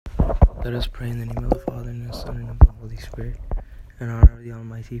Let us pray in the name of the Father, and the Son, and of the Holy Spirit. In honor of the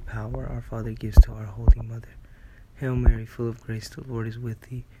almighty power our Father gives to our Holy Mother. Hail Mary, full of grace, the Lord is with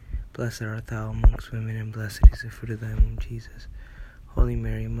thee. Blessed art thou amongst women, and blessed is the fruit of thy womb, Jesus. Holy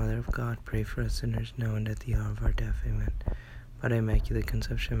Mary, Mother of God, pray for us sinners, now and at the hour of our death. Amen. By thy immaculate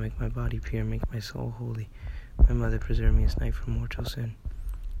conception, make my body pure, make my soul holy. My Mother, preserve me this night from mortal sin.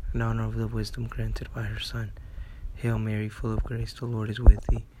 In honor of the wisdom granted by her Son. Hail Mary, full of grace, the Lord is with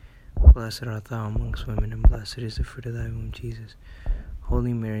thee. Blessed art thou amongst women, and blessed is the fruit of thy womb, Jesus.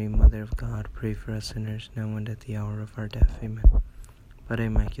 Holy Mary, Mother of God, pray for us sinners, now and at the hour of our death. Amen. By thy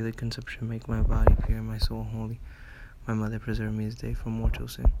immaculate conception, make my body pure and my soul holy. My Mother, preserve me this day from mortal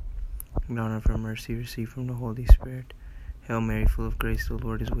sin. In honor of her mercy, receive from the Holy Spirit. Hail Mary, full of grace, the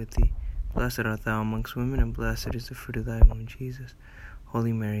Lord is with thee. Blessed art thou amongst women, and blessed is the fruit of thy womb, Jesus.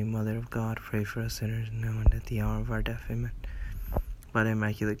 Holy Mary, Mother of God, pray for us sinners, now and at the hour of our death. Amen. By thy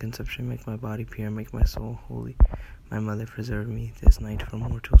immaculate conception, make my body pure and make my soul holy. My Mother, preserve me this night from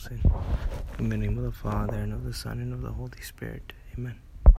mortal sin. In the name of the Father, and of the Son, and of the Holy Spirit. Amen.